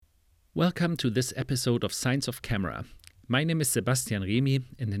Welcome to this episode of Science of Camera. My name is Sebastian Remy,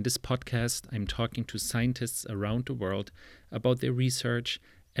 and in this podcast, I'm talking to scientists around the world about their research,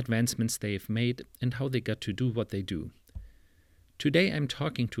 advancements they have made, and how they got to do what they do. Today, I'm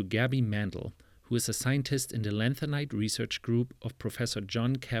talking to Gabby Mandl, who is a scientist in the lanthanide research group of Professor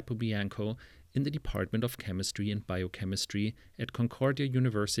John Capobianco in the Department of Chemistry and Biochemistry at Concordia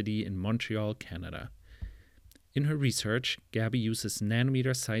University in Montreal, Canada. In her research, Gabby uses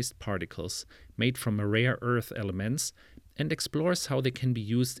nanometer-sized particles made from rare earth elements and explores how they can be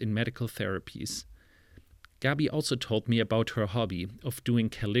used in medical therapies. Gabby also told me about her hobby of doing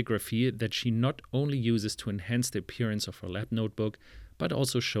calligraphy that she not only uses to enhance the appearance of her lab notebook, but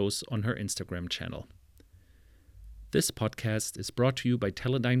also shows on her Instagram channel. This podcast is brought to you by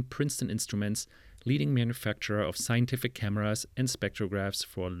Teledyne Princeton Instruments, leading manufacturer of scientific cameras and spectrographs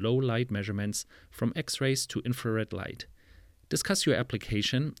for low light measurements from X-rays to infrared light. Discuss your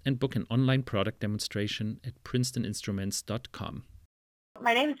application and book an online product demonstration at princetoninstruments.com.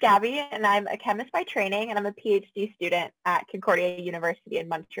 My name is Gabby, and I'm a chemist by training, and I'm a PhD student at Concordia University in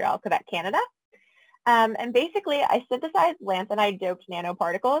Montreal, Quebec, Canada. And basically, I synthesize lanthanide-doped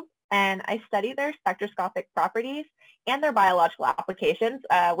nanoparticles, and I study their spectroscopic properties and their biological applications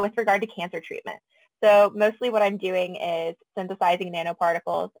with regard to cancer treatment. So mostly what I'm doing is synthesizing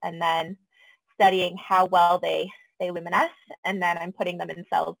nanoparticles and then studying how well they luminesce, and then I'm putting them in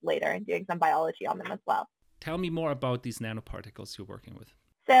cells later and doing some biology on them as well. Tell me more about these nanoparticles you're working with.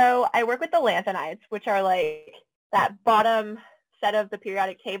 So I work with the lanthanides, which are like that bottom set of the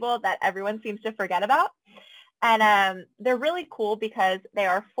periodic table that everyone seems to forget about. And they're really cool because they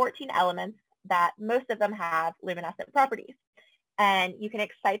are 14 elements that most of them have luminescent properties. And you can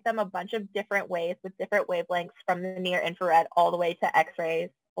excite them a bunch of different ways with different wavelengths from the near infrared all the way to X-rays,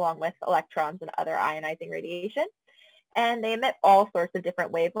 along with electrons and other ionizing radiation. And they emit all sorts of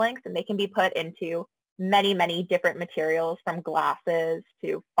different wavelengths, and they can be put into many, many different materials, from glasses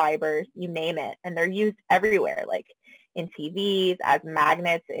to fibers, you name it. And they're used everywhere, like in TVs, as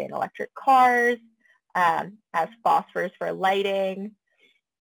magnets in electric cars, as phosphors for lighting.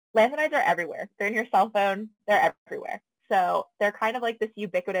 Lanthanides are everywhere. They're in your cell phone. They're everywhere. So they're kind of like this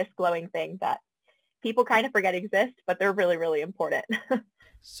ubiquitous glowing thing that people kind of forget exists, but they're really, really important.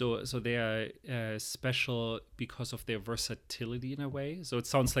 So they are special because of their versatility in a way. So it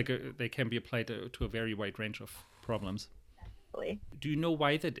sounds like they can be applied to a very wide range of problems. Do you know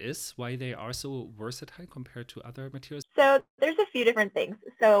why that is? Why they are so versatile compared to other materials? So there's a few different things.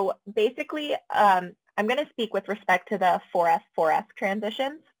 So basically, I'm going to speak with respect to the 4s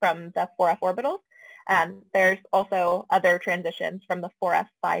transitions from the 4f orbitals. There's also other transitions from the 4f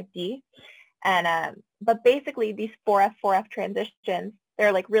 5d. But basically, these 4f transitions,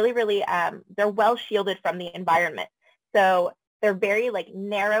 they're like really, really, they're well shielded from the environment. So they're very like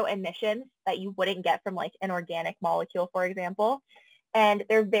narrow emissions that you wouldn't get from like an organic molecule, for example. And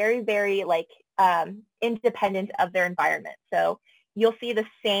they're very, very like independent of their environment. So you'll see the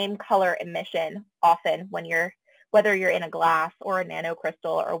same color emission often whether you're in a glass or a nanocrystal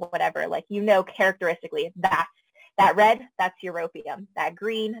or whatever, like, characteristically that red, that's europium, that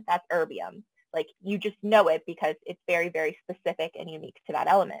green, that's erbium. Like, you just know it because it's very, very specific and unique to that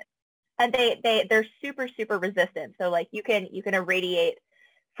element. And they're super, super resistant. So like you can irradiate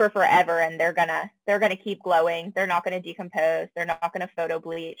for forever and they're gonna keep glowing. They're not gonna decompose. They're not gonna photo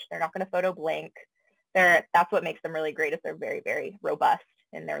bleach. They're not gonna photo blink. That's what makes them really great, is they're very, very robust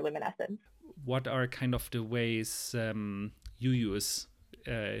in their luminescence. What are kind of the ways you use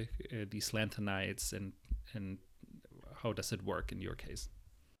these lanthanides, and how does it work in your case?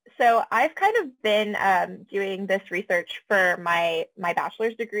 So I've kind of been doing this research for my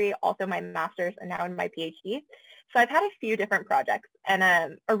bachelor's degree, also my master's, and now in my PhD. So I've had a few different projects.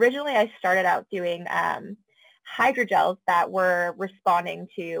 And originally I started out doing hydrogels that were responding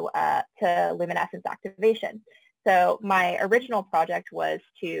to luminescence activation. So my original project was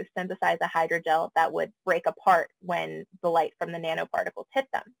to synthesize a hydrogel that would break apart when the light from the nanoparticles hit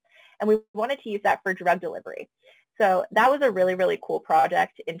them. And we wanted to use that for drug delivery. So that was a really, really cool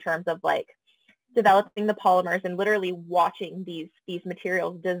project in terms of like developing the polymers and literally watching these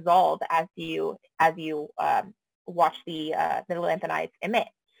materials dissolve as you watch the lanthanides emit.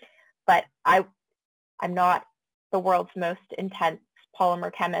 But I'm not the world's most intense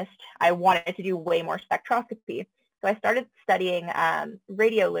polymer chemist. I wanted to do way more spectroscopy. So I started studying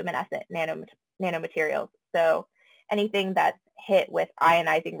radioluminescent nanomaterials. So anything that's hit with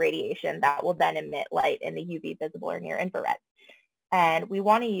ionizing radiation that will then emit light in the UV visible or near infrared. And we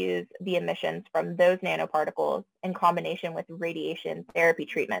want to use the emissions from those nanoparticles in combination with radiation therapy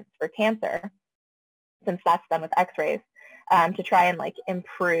treatments for cancer, since that's done with X-rays, to try and like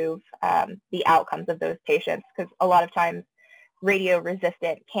improve the outcomes of those patients, because a lot of times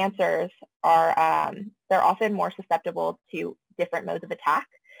radio-resistant cancers are they're often more susceptible to different modes of attack.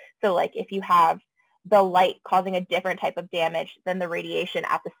 So like if you have the light causing a different type of damage than the radiation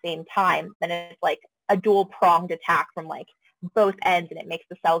at the same time, then it's like a dual-pronged attack from like both ends, and it makes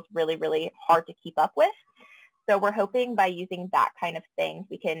the cells really, really hard to keep up with. So we're hoping by using that kind of thing,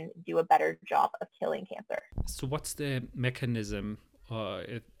 we can do a better job of killing cancer. So what's the mechanism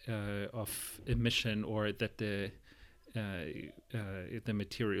of emission, or that the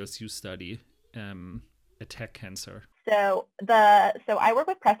materials you study attack cancer? So I work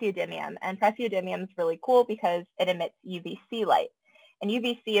with praseodymium, and praseodymium is really cool because it emits UVC light. And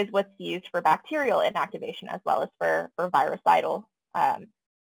UVC is what's used for bacterial inactivation as well as for virucidal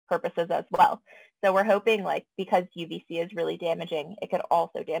purposes as well. So we're hoping, like, because UVC is really damaging, it could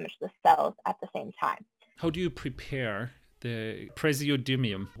also damage the cells at the same time. How do you prepare the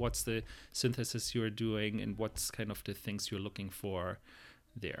praseodymium? What's the synthesis you're doing, and what's kind of the things you're looking for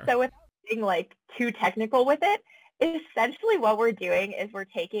there? So without being like too technical with it, essentially what we're doing is we're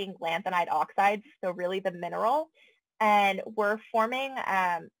taking lanthanide oxides, so really the mineral, and we're forming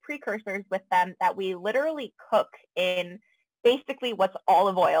precursors with them that we literally cook in basically what's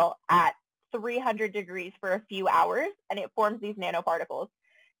olive oil at 300 degrees for a few hours, and it forms these nanoparticles.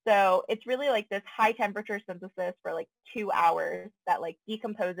 So it's really like this high temperature synthesis for like 2 hours that like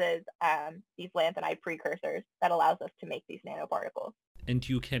decomposes these lanthanide precursors that allows us to make these nanoparticles. And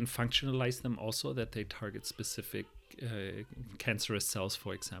you can functionalize them also, that they target specific cancerous cells,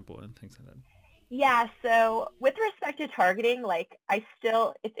 for example, and things like that. Yeah, so with respect to targeting, like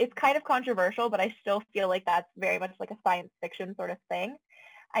it's kind of controversial, but I still feel like that's very much like a science fiction sort of thing.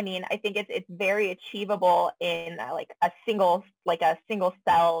 I mean, I think it's very achievable in like a single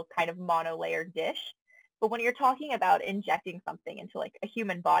cell kind of monolayer dish. But when you're talking about injecting something into like a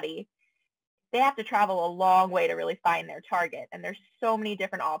human body, they have to travel a long way to really find their target. And there's so many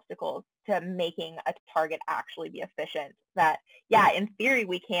different obstacles to making a target actually be efficient that, yeah, in theory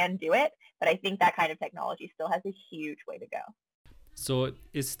we can do it, but I think that kind of technology still has a huge way to go. So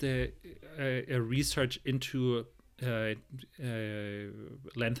is the research into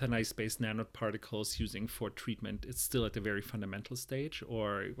lanthanide-based nanoparticles using for treatment, it's still at a very fundamental stage,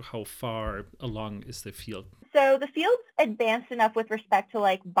 or how far along is the field? So the field's advanced enough with respect to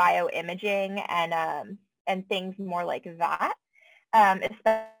like bioimaging and things more like that,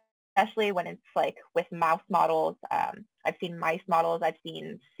 especially when it's like with mouse models. I've seen mice models, I've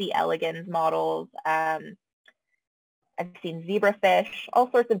seen C. elegans models, I've seen zebrafish,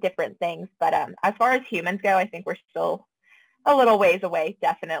 all sorts of different things. But as far as humans go, I think we're still a little ways away,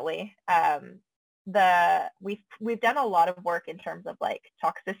 definitely. We've done a lot of work in terms of like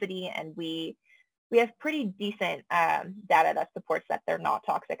toxicity, and we have pretty decent data that supports that they're not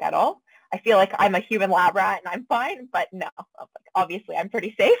toxic at all. I feel like I'm a human lab rat and I'm fine, but no, obviously I'm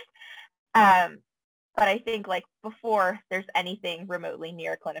pretty safe. But I think like before there's anything remotely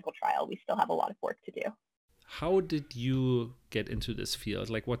near a clinical trial, we still have a lot of work to do. How did you get into this field?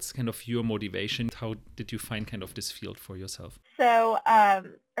 Like, what's kind of your motivation? How did you find kind of this field for yourself? So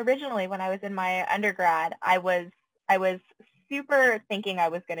originally, when I was in my undergrad, I was super thinking I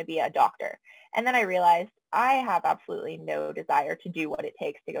was going to be a doctor. And then I realized I have absolutely no desire to do what it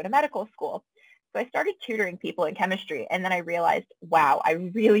takes to go to medical school. So I started tutoring people in chemistry, and then I realized, wow, I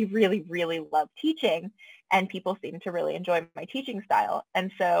really, really, really love teaching, and people seem to really enjoy my teaching style.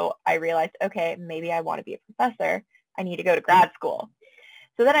 And so I realized, okay, maybe I want to be a professor. I need to go to grad school.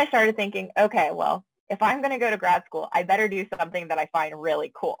 So then I started thinking, okay, well, if I'm going to go to grad school, I better do something that I find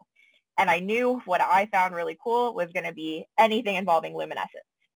really cool. And I knew what I found really cool was going to be anything involving luminescence.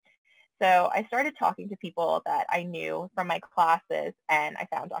 So I started talking to people that I knew from my classes, and I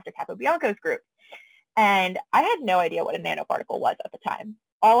found Dr. Capobianco's group. And I had no idea what a nanoparticle was at the time.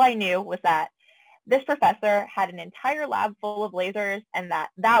 All I knew was that this professor had an entire lab full of lasers, and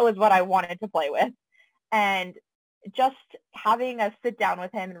that was what I wanted to play with. And just having a sit down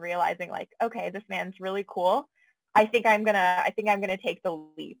with him and realizing like, okay, this man's really cool. I think I'm gonna take the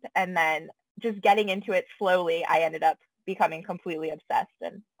leap. And then just getting into it slowly, I ended up becoming completely obsessed.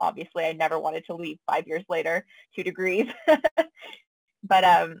 And obviously I never wanted to leave 5 years later, 2 degrees. But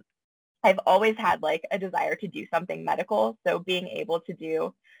I've always had like a desire to do something medical. So being able to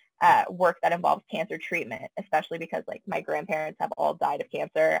do work that involves cancer treatment, especially because like my grandparents have all died of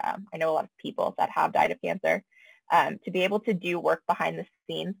cancer. I know a lot of people that have died of cancer. To be able to do work behind the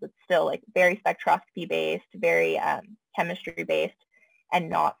scenes that's still like very spectroscopy based, very chemistry based, and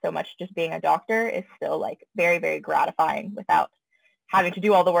not so much just being a doctor is still like very, very gratifying without having to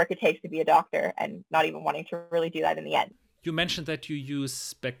do all the work it takes to be a doctor and not even wanting to really do that in the end. You mentioned that you use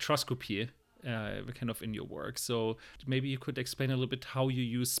spectroscopy kind of in your work. So maybe you could explain a little bit how you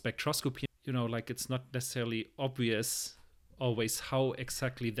use spectroscopy. Like it's not necessarily obvious always how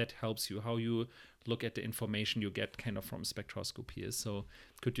exactly that helps you, how you look at the information you get kind of from spectroscopy. So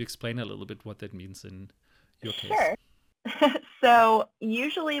could you explain a little bit what that means in your case? Sure. So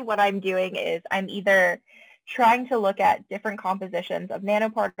usually what I'm doing is I'm either trying to look at different compositions of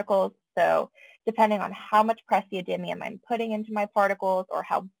nanoparticles. So depending on how much praseodymium I'm putting into my particles or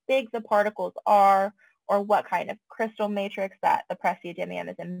how big the particles are or what kind of crystal matrix that the praseodymium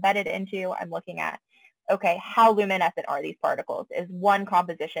is embedded into, I'm looking at, okay, how luminescent are these particles? Is one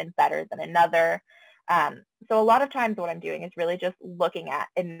composition better than another? So a lot of times what I'm doing is really just looking at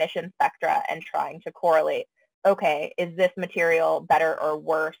emission spectra and trying to correlate, okay, is this material better or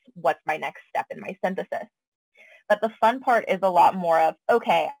worse? What's my next step in my synthesis? But the fun part is a lot more of,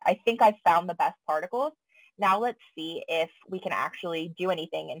 okay, I think I've found the best particles. Now let's see if we can actually do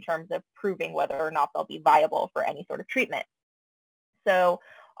anything in terms of proving whether or not they'll be viable for any sort of treatment. So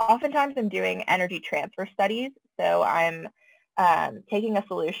oftentimes I'm doing energy transfer studies. So I'm taking a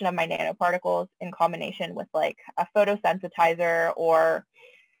solution of my nanoparticles in combination with like a photosensitizer or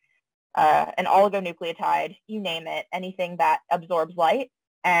an oligonucleotide, you name it, anything that absorbs light.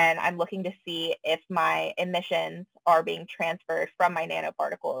 And I'm looking to see if my emissions are being transferred from my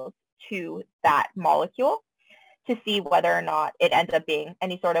nanoparticles to that molecule to see whether or not it ends up being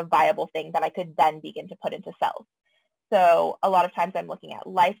any sort of viable thing that I could then begin to put into cells. So a lot of times I'm looking at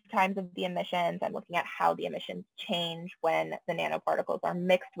lifetimes of the emissions. I'm looking at how the emissions change when the nanoparticles are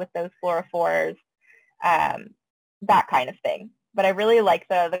mixed with those fluorophores, that kind of thing. But I really like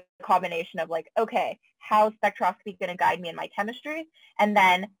the combination of like, okay, how's spectroscopy going to guide me in my chemistry? And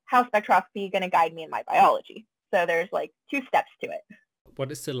then how's spectroscopy going to guide me in my biology? So there's like two steps to it.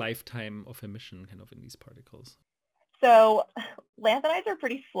 What is the lifetime of emission kind of in these particles? So lanthanides are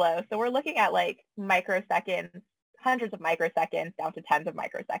pretty slow. So we're looking at like microseconds, hundreds of microseconds down to tens of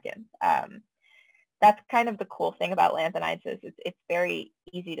microseconds. That's kind of the cool thing about lanthanides is it's very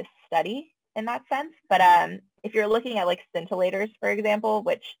easy to study in that sense. But if you're looking at like scintillators, for example,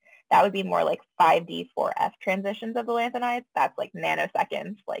 which that would be more like 5D 4F transitions of the lanthanides, that's like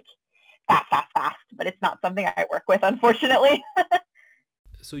nanoseconds, like fast. But it's not something I work with, unfortunately.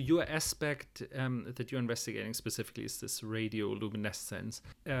 So your aspect that you're investigating specifically is this radioluminescence,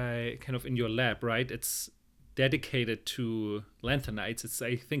 kind of in your lab, right? It's dedicated to lanthanides.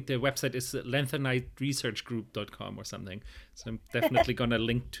 I think the website is lanthanideresearchgroup.com or something. So I'm definitely going to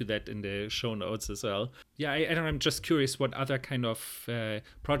link to that in the show notes as well. Yeah, I'm just curious what other kind of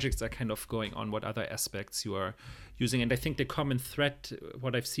projects are kind of going on, what other aspects you are using. And I think the common thread,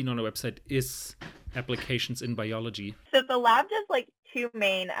 what I've seen on the website, is applications in biology. So the lab does like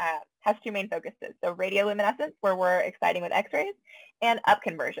has two main focuses. So radioluminescence, where we're exciting with X-rays, and up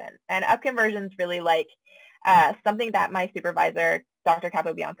conversion. And up conversion is really like something that my supervisor, Dr.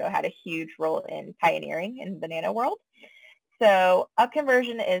 Capobianco, had a huge role in pioneering in the nano world. So up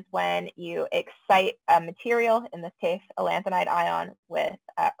conversion is when you excite a material, in this case, a lanthanide ion with,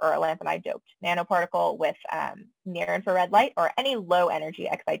 or a lanthanide doped nanoparticle with near infrared light or any low energy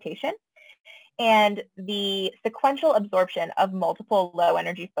excitation. And the sequential absorption of multiple low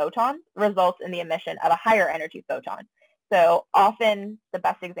energy photons results in the emission of a higher energy photon. So often the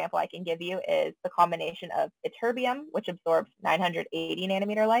best example I can give you is the combination of ytterbium, which absorbs 980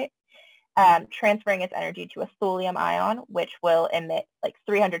 nanometer light, transferring its energy to a thulium ion, which will emit like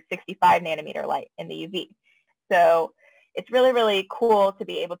 365 nanometer light in the UV. So it's really, really cool to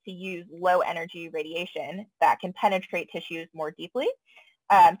be able to use low energy radiation that can penetrate tissues more deeply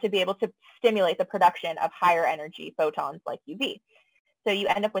to be able to stimulate the production of higher energy photons like UV. So you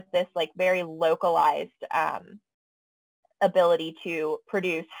end up with this like very localized ability to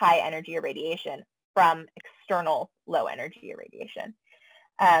produce high energy irradiation from external low energy irradiation.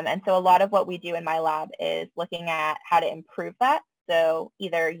 And so a lot of what we do in my lab is looking at how to improve that. So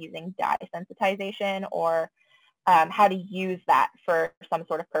either using dye sensitization or how to use that for some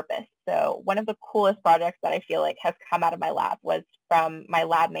sort of purpose. So one of the coolest projects that I feel like has come out of my lab was from my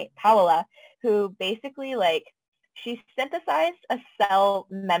lab mate, Paola, who basically like she synthesized a cell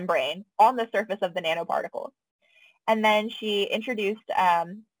membrane on the surface of the nanoparticles. And then she introduced a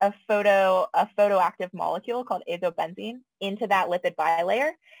photoactive molecule called azobenzene into that lipid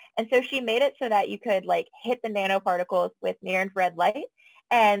bilayer. And so she made it so that you could like hit the nanoparticles with near infrared light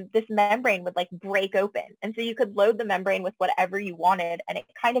and this membrane would like break open. And so you could load the membrane with whatever you wanted and it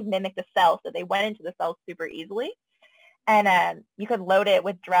kind of mimicked a cell. So they went into the cells super easily. And you could load it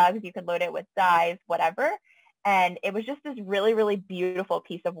with drugs, you could load it with dyes, whatever. And it was just this really, really beautiful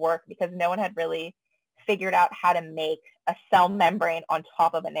piece of work because no one had really figured out how to make a cell membrane on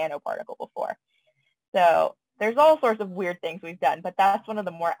top of a nanoparticle before. So there's all sorts of weird things we've done, but that's one of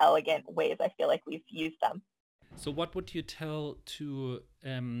the more elegant ways I feel like we've used them. So what would you tell to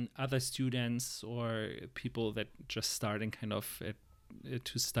other students or people that just starting kind of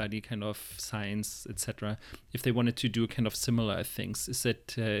to study kind of science, etc., if they wanted to do kind of similar things? Is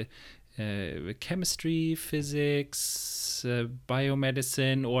it chemistry, physics,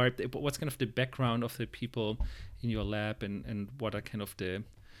 biomedicine, or what's kind of the background of the people in your lab, and what are kind of the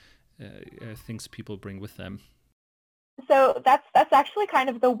things people bring with them? So that's actually kind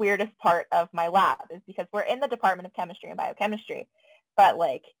of the weirdest part of my lab, is because we're in the Department of Chemistry and Biochemistry, but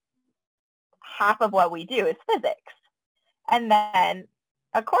like half of what we do is physics. And then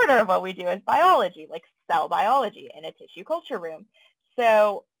a quarter of what we do is biology, like cell biology in a tissue culture room.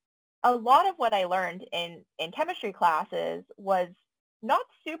 So a lot of what I learned in chemistry classes was not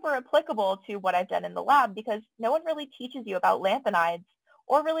super applicable to what I've done in the lab, because no one really teaches you about lanthanides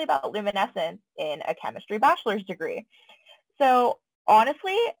or really about luminescence in a chemistry bachelor's degree. So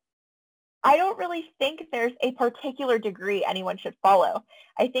honestly, I don't really think there's a particular degree anyone should follow.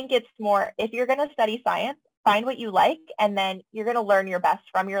 I think it's more, if you're going to study science, find what you like, and then you're going to learn your best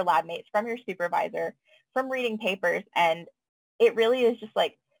from your lab mates, from your supervisor, from reading papers. And it really is just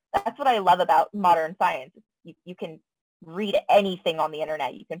like, that's what I love about modern science. You can read anything on the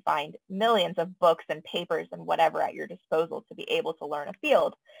internet. You can find millions of books and papers and whatever at your disposal to be able to learn a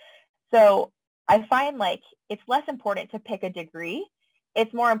field. So I find like it's less important to pick a degree.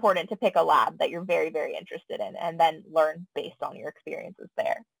 It's more important to pick a lab that you're very, very interested in, and then learn based on your experiences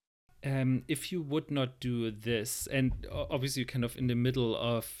there. If you would not do this, and obviously you're kind of in the middle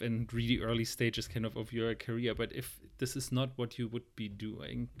of and really early stages kind of your career, but if this is not what you would be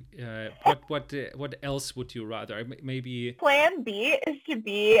doing, what else would you rather? Maybe Plan B is to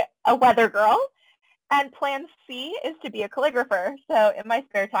be a weather girl, and plan C is to be a calligrapher. So in my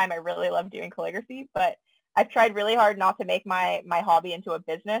spare time, I really love doing calligraphy, but I've tried really hard not to make my hobby into a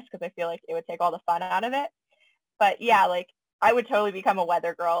business, because I feel like it would take all the fun out of it. But yeah, like I would totally become a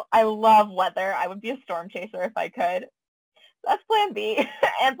weather girl. I love weather. I would be a storm chaser if I could. That's plan B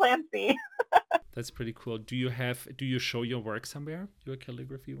and plan C. That's pretty cool. Do you show your work somewhere, your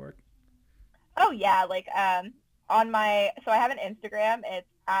calligraphy work? Oh yeah, like on my, so I have an Instagram. It's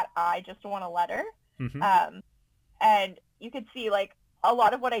at I just want a letter. Mm-hmm. And you could see like a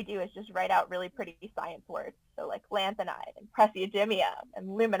lot of what I do is just write out really pretty science words. So like lanthanide and praseodymium and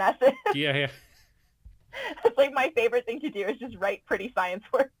luminescence. Yeah. It's like my favorite thing to do is just write pretty science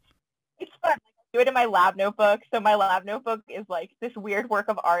words. It's fun. I do it in my lab notebook. So my lab notebook is like this weird work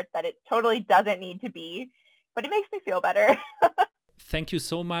of art that it totally doesn't need to be, but it makes me feel better. Thank you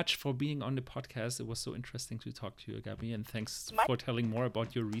so much for being on the podcast. It was so interesting to talk to you, Gabby, and thanks for telling more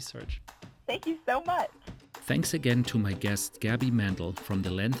about your research. Thank you so much. Thanks again to my guest, Gabby Mandl from the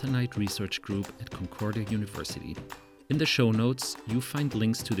Lanthanide Research Group at Concordia University. In the show notes, you find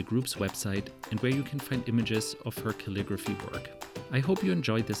links to the group's website and where you can find images of her calligraphy work. I hope you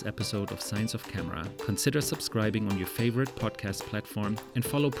enjoyed this episode of Science of Camera. Consider subscribing on your favorite podcast platform and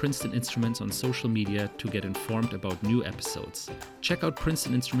follow Princeton Instruments on social media to get informed about new episodes. Check out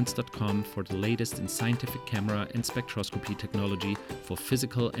princetoninstruments.com for the latest in scientific camera and spectroscopy technology for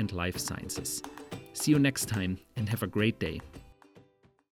physical and life sciences. See you next time and have a great day.